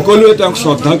সকলোৱে তেওঁক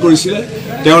শ্ৰদ্ধা কৰিছিল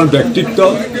তেওঁৰ ব্যক্তিত্ব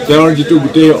তেওঁৰ যিটো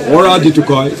গোটেই অৰা যিটো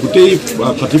কয় গোটেই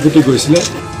ফাটি ফুটি গৈছিলে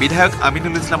বিধায়ক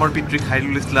আমিনুল ইছলামৰ পিতৃ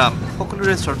খাইৰুল ইছলাম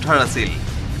সকলোৰে শ্ৰদ্ধাৰ আছিল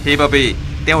সেইবাবেই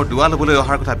তেওঁ দুৱা ল'বলৈ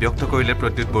অহাৰ কথা ব্যক্ত কৰিলে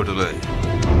প্ৰদ্যুৎ বৰদলৈ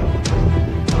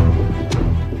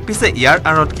পিছে ইয়াৰ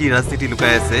আঁৰত কি ৰাজনীতি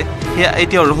লুকাই আছে সেয়া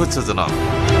এতিয়াও ৰহস্যজনক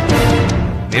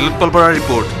নীলোৎপল বৰাৰ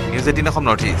report news 18 Assam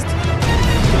north east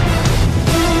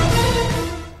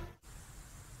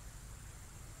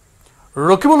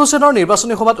Rakibul হুছেইনৰ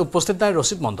নিৰ্বাচনী সভাত উপস্থিত নাই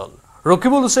ৰচিদ মণ্ডল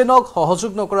ৰকিবুল হুছেইনক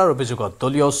সহযোগ নকৰাৰ অভিযোগত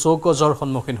দলীয় চৌকজৰ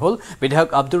সন্মুখীন হ'ল বিধায়ক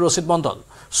আব্দুৰ ৰচিদ মণ্ডল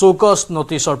চৌকজ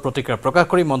নটিছৰ প্ৰতিক্ৰিয়া প্ৰকাশ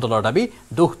কৰি মণ্ডলৰ দাবী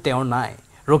দুখ তেওঁৰ নাই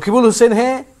ৰকিবুল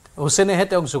হুছেইনেহে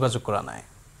তেওঁক যোগাযোগ কৰা নাই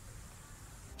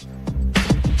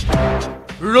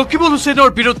ৰকিবুল হুছেইনৰ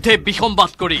বিৰুদ্ধে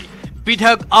বিসম্বাদ কৰি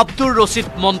বিধায়ক আব্দুৰ ৰচিদ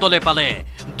মণ্ডলে পালে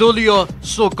দলীয়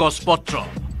চৌকজ পত্ৰ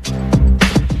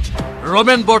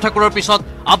ৰমেন বৰঠাকুৰৰ পিছত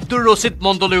আব্দুৰ ৰচিদ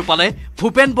মণ্ডলেও পালে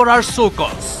ভূপেন বৰাৰ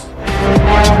চৌকজ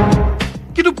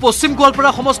কিন্তু পশ্চিম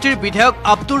গোৱালপাৰা সমষ্টিৰ বিধায়ক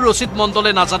আব্দুৰ ৰচিদ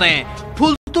মণ্ডলে নাজানে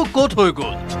ভুলটো ক'ত হৈ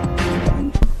গ'ল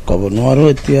ক'ব নোৱাৰো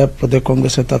এতিয়া প্ৰদেশ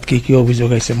কংগ্ৰেছে তাত কি অভিযোগ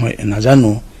আহিছে মই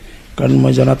নাজানো কাৰণ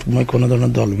মই জনাত মই কোনো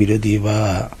ধৰণৰ দল বিৰোধী বা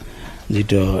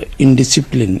যেটো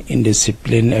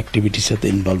ইনডিসিপ্লিন এক্টিভিটিছত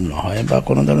ইনভলভ নহয় বা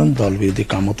কোনো ধৰণৰ দল বিৰোধী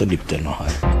কামত লিপ্ত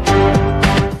নহয়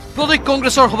প্ৰদেশ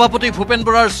কংগ্ৰেছৰ সভাপতি ভূপেন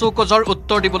বৰাৰ চৌকজৰ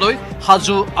উত্তৰ দিবলৈ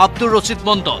হাজু আব্দুৰ ৰচিদ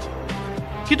মণ্ডল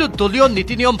কিন্তু দলীয়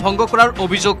নীতি নিয়ম ভংগ কৰাৰ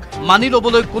অভিযোগ মানি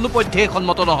ল'বলৈ কোনো পধ্যে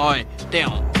সন্মত নহয়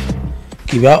তেওঁ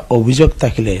কিবা অভিযোগ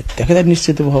থাকিলে তেখেতে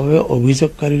নিশ্চিতভাৱে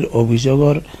অভিযোগকাৰীৰ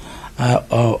অভিযোগৰ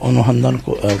অনুসন্ধান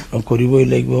কৰিবই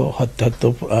লাগিব সত্যাসত্য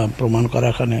প্ৰমাণ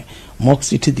কৰাৰ কাৰণে মোক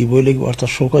চিঠি দিবই লাগিব অৰ্থাৎ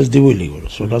চৌকজ দিবই লাগিব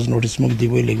চৌকজ নটিছ মোক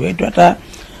দিবই লাগিব এইটো এটা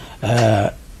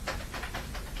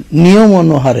নিয়ম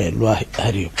অনুসাৰে লোৱা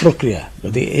প্ৰক্ৰিয়া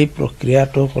যদি এই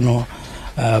প্ৰক্ৰিয়াটো কোনো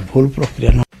ভুল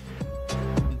প্ৰক্ৰিয়া নহয়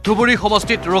ধুবুৰী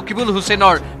সমষ্টিত ৰকিবুল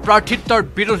হুছেইনৰ প্ৰাৰ্থিত্বৰ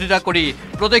বিৰোধিতা কৰি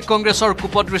প্ৰদেশ কংগ্ৰেছৰ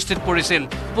কুপদৃষ্টিত পৰিছিল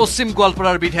পশ্চিম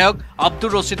গোৱালপাৰাৰ বিধায়ক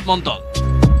আব্দুৰ ৰচিদ মণ্ডল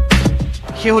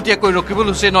শেহতীয়াকৈ ৰকিবুল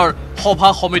হুছেইনৰ সভা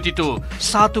সমিতিটো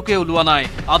চাহটোকে ওলোৱা নাই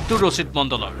আব্দুৰ ৰচিদ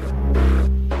মণ্ডলৰ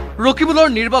ৰকিবুলৰ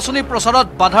নিৰ্বাচনী প্ৰচাৰত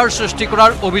বাধাৰ সৃষ্টি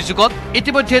কৰাৰ অভিযোগত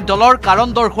ইতিমধ্যে দলৰ কাৰণ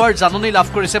দৰ্শোৱাৰ জাননী লাভ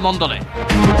কৰিছে মণ্ডলে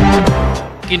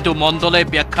কিন্তু মণ্ডলে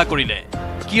ব্যাখ্যা কৰিলে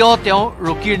কিয় তেওঁ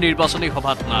ৰকিৰ নিৰ্বাচনী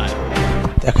সভাত নাই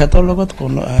তেখেতৰ লগত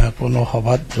কোনো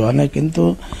সভাত যোৱা নাই কিন্তু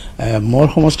মোৰ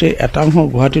সমষ্টিৰ এটাংশ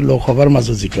গুৱাহাটী লোকসভাৰ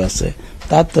মাজত যিটো আছে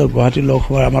তাত গুৱাহাটী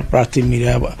লোকসভাৰ আমাৰ প্ৰাৰ্থী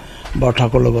মীৰা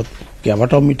বৰঠাকুৰৰ লগত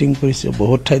কেইবাটাও মিটিং কৰিছোঁ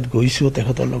বহুত ঠাইত গৈছোঁ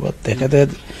তেখেতৰ লগত তেখেতে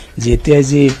যেতিয়াই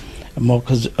যি মোক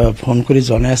ফোন কৰি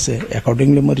জনাই আছে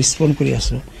একৰ্ডিংলি মই ৰেছপন্ড কৰি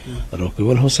আছো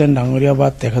ৰকিবুল হুছেইন ডাঙৰীয়া বা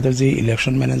তেখেতৰ যি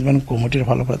ইলেকশ্যন মেনেজমেণ্ট কমিটিৰ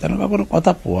ফালৰ পৰা তেনেকুৱা কোনো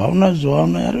কথা পোৱাও নাই যোৱাও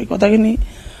নাই আৰু এই কথাখিনি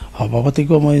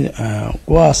সভাপতিকো মই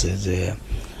কোৱা আছে যে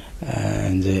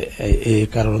এই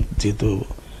কাৰণত যিটো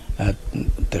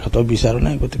তেখেতৰ বিচাৰ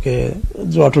নাই গতিকে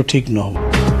যোৱাটো ঠিক নহ'ব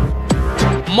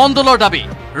মণ্ডলৰ দাবী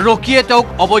ৰকিয়ে তেওঁক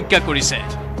অৱজ্ঞা কৰিছে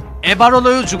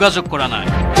এবাৰলৈও যোগাযোগ কৰা নাই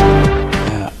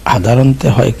সাধাৰণতে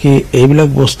হয় কি এইবিলাক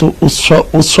বস্তু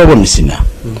উৎসৱৰ নিচিনা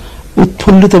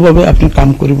উৎফুল্লিতভাৱে আপুনি কাম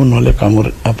কৰিব নহ'লে কামৰ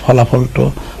ফলাফলটো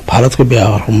ভাৰতকৈ বেয়া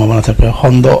হোৱাৰ সম্ভাৱনা থাকে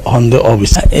সন্দেহ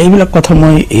অবিশ্বাস এইবিলাক কথা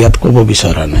মই ইয়াত ক'ব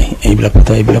বিচৰা নাই এইবিলাক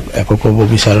একো ক'ব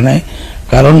বিচৰা নাই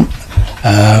কাৰণ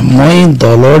মই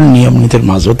দলৰ নিয়ম নীতিৰ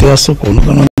মাজতে আছো কোনো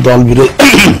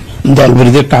দল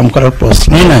বিৰোধী কাম কৰাৰ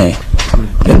প্ৰশ্নই নাই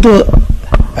কিন্তু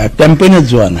কেম্পেইনত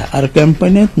যোৱা নাই আৰু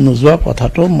কেম্পেইনত নোযোৱা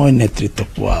কথাটো মই নেতৃত্ব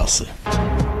পোৱা আছে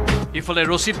ইফালে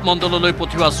ৰচিদ মণ্ডললৈ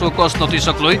পঠিওৱা চৌকছ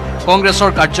নটিছক লৈ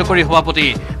কংগ্ৰেছৰ কাৰ্যকৰী সভাপতি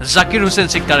জাকিৰ হুছেইন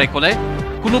চিকদাৰে ক'লে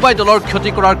কোনোবাই দলৰ ক্ষতি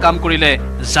কৰাৰ কাম কৰিলে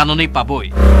জাননী পাবই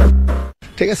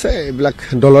ঠিক আছে এইবিলাক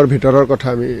দলৰ ভিতৰৰ কথা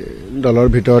আমি দলৰ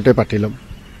ভিতৰতে পাতি ল'ম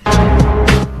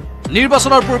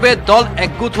নিৰ্বাচনৰ পূৰ্বে দল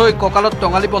একগোট হৈ কঁকালত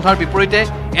টঙালি বন্ধাৰ বিপৰীতে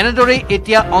এনেদৰেই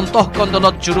এতিয়া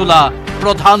অন্তঃকণ্ডলত জুৰুলা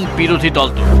প্ৰধান বিৰোধী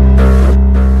দলটো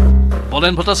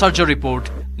বলেন ভট্টাচাৰ্যৰ report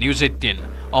news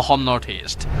 18 Assam north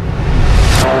east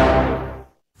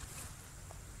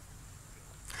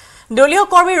দলীয়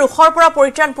কৰ্মী ৰুখৰ পৰা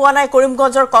পৰিত্ৰাণ পোৱা নাই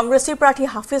কৰিমগঞ্জৰ কংগ্ৰেছী প্ৰাৰ্থী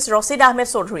হাফিজ ৰছিদ আহমেদ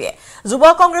চৌধুৰীয়ে যুৱ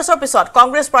কংগ্ৰেছৰ পিছত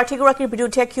কংগ্ৰেছ প্ৰাৰ্থীগৰাকীৰ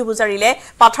বিৰুদ্ধে ক্ষোভ উজাৰিলে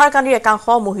পাথাৰকান্দিৰ একাংশ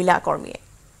মহিলা কৰ্মীয়ে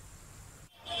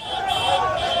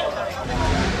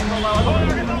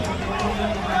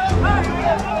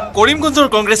কৰিমগঞ্জৰ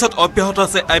কংগ্ৰেছত অব্যাহত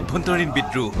আছে আভ্যন্তৰীণ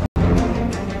বিদ্ৰোহ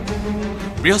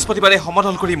বৃহস্পতিবাৰে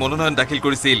সমদল কৰি মনোনয়ন দাখিল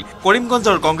কৰিছিল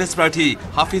কৰিমগঞ্জৰ কংগ্ৰেছ প্ৰাৰ্থী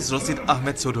হাফিজ ৰছিদ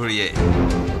আহমেদ চৌধুৰীয়ে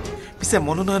পিছে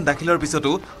মনোনয়ন দাখিলৰ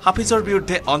পিছতো হাফিজৰ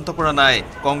বিৰুদ্ধে অন্ত পৰা নাই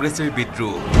কংগ্ৰেছৰ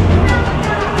বিদ্ৰোহ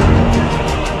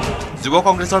যুৱ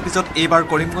কংগ্ৰেছৰ পিছত এইবাৰ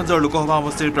কৰিমগঞ্জৰ লোকসভা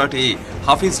সমষ্টিৰ প্ৰাৰ্থী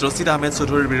হাফিজ ৰছিদ আহমেদ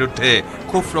চৌধুৰীৰ বিৰুদ্ধে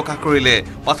ক্ষোভ প্ৰকাশ কৰিলে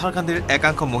পাথাৰকান্দিৰ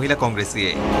একাংশ মহিলা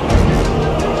কংগ্ৰেছীয়ে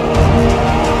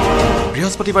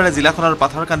বৃহস্পতিবাৰে জিলাখনৰ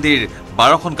পাথাৰকান্দিৰ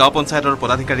 12খন গাঁও পঞ্চায়তৰ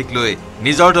পদাধিকাৰীক লৈ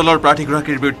নিজৰ দলৰ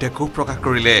প্ৰাৰ্থীগৰাকীৰ বিৰুদ্ধে ক্ষোভ প্ৰকাশ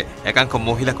কৰিলে একাংশ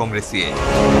মহিলা কংগ্ৰেছীয়ে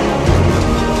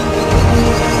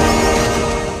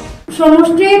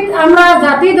সমষ্টিত আমরা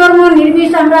জাতি ধর্ম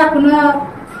নির্বিশেষে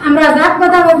আমরা জাত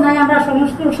ভেদাভেদ নাই আমরা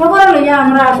সমষ্টি সবার লইয়া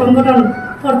আমরা সংগঠন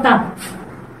করতাম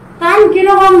তাই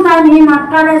কিরকম তাই এই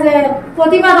মাঠটারে যে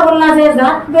প্রতিবাদ করলা যে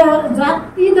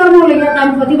জাতি ধর্ম লইয়া তাই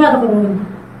প্রতিবাদ করব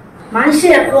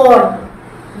মানুষের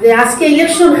যে আজকে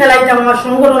ইলেকশন খেলাইতে আমার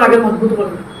সংগঠন আগে মজবুত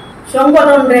করবে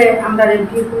সংগঠন রে আমরা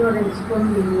কোনো রেসপন্স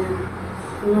দিই না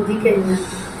কোনো দিকে না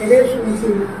এদের শুনছি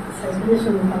না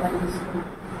সাসপেনশন পালাই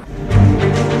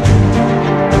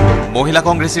মহিলা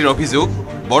কংগ্ৰেছীৰ অভিযোগ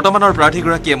বৰ্তমানৰ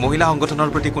প্ৰাৰ্থীগৰাকীয়ে মহিলা সংগঠনৰ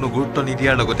প্ৰতি কোনো গুৰুত্ব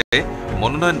নিদিয়াৰ লগতে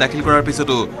মনোনয়ন দাখিল কৰাৰ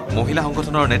পিছতো মহিলা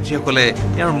সংগঠনৰ নেতৃসকলে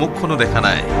ইয়াৰ মুখখনো দেখা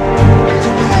নাই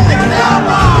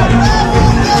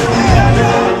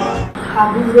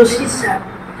হাবিব রশিদ স্যার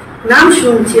নাম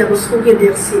শুনছি অবশ্যকে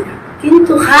দেখছি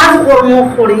কিন্তু হাজ কর্ম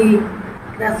করি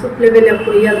গ্রাসরুট লেভেলে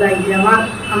করিয়া যাই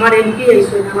আমার এমপি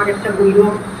আইসো আমার একটা বইব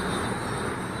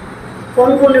ফোন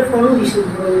করলে ফোনও রিসিভ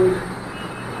করে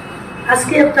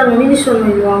আজকে একটা নমিনেশন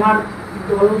হইল আমার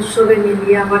দল উৎসবে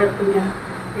মিলিয়ে আমার কইয়া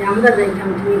আমরা যাইতাম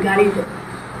তুমি গাড়িতে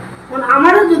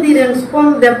আমারও যদি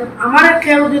রেসপন্স দেব আমার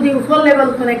কেউ যদি উপর লেভেল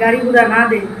করে গাড়ি ঘোড়া না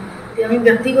দেয় আমি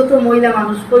ব্যক্তিগত মহিলা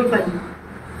মানুষ কই পাই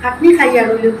খাটনি খাইয়া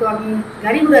রইলে তো আমি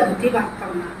গাড়ি ঘোড়া দিতে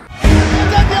পারতাম না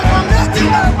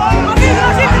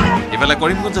ইফালে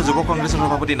কৰিমগঞ্জ যুৱ কংগ্ৰেছৰ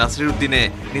সভাপতি নাছিৰ উদ্দিনে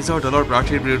নিজৰ দলৰ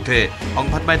প্ৰাৰ্থীৰ বিৰুদ্ধে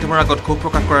সংবাদ মাধ্যমৰ আগত ক্ষোভ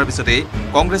প্ৰকাশ কৰাৰ পিছতে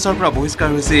কংগ্ৰেছৰ পৰা বহিষ্কাৰ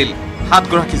হৈছিল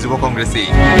 7 গৰাকী যুৱ কংগ্ৰেছী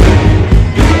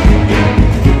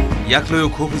ইয়াক লৈও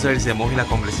ক্ষোভ উজাৰিছে মহিলা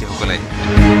কংগ্ৰেছীসকলে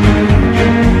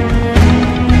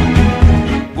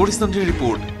বৰিষ্ঠন্ত্ৰীৰ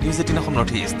report news 18 Assam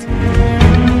north east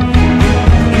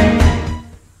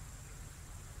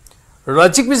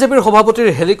ৰাজ্যিক বিজেপিৰ সভাপতিৰ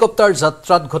হেলিকপ্টাৰ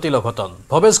যাত্ৰাত ঘটিল অঘটন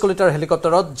ভৱেশ কলিতাৰ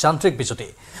হেলিকপ্টাৰত যান্ত্ৰিক বিজুতি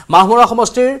মাহমৰা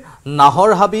সমষ্টিৰ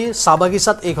নাহৰহাবি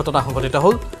চাবাগিচাত এই ঘটনা সংঘটিত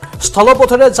হ'ল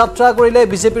স্থলপথেৰে যাত্ৰা কৰিলে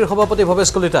বিজেপিৰ সভাপতি ভৱেশ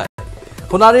কলিতাই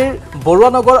সোণাৰীৰ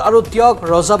বৰুৱানগৰ আৰু টিয়ক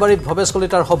ৰজাবাৰীত ভৱেশ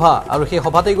কলিতাৰ সভা আৰু সেই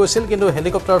সভাতেই গৈছিল কিন্তু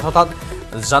হেলিকপ্টাৰত হঠাৎ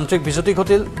যান্ত্ৰিক বিজুতি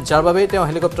ঘটিল যাৰ বাবে তেওঁ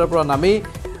হেলিকপ্টাৰৰ পৰা নামি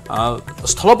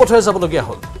স্থলপথেৰে যাবলগীয়া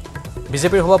হ'ল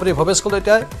বিজেপিৰ সভাপতি ভৱেশ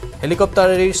কলিতাই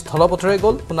হেলিকপ্টাৰেৰে স্থলপথেৰে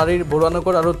গ'ল সোণাৰীৰ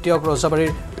বৰুৱানগৰ আৰু টিয়ক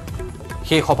ৰজাবাৰীৰ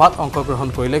সেই সভাত অংশগ্ৰহণ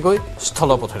কৰিলেগৈ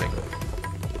স্থলপথেৰে গৈ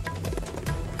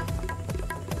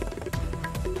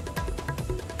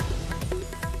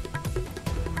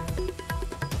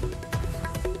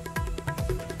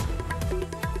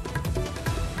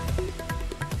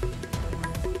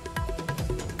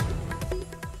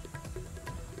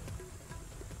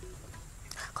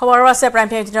খবৰৰ আছে প্ৰাইম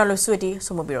টাইম দিনৰ লৈছো এটি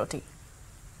চমু বিৰতি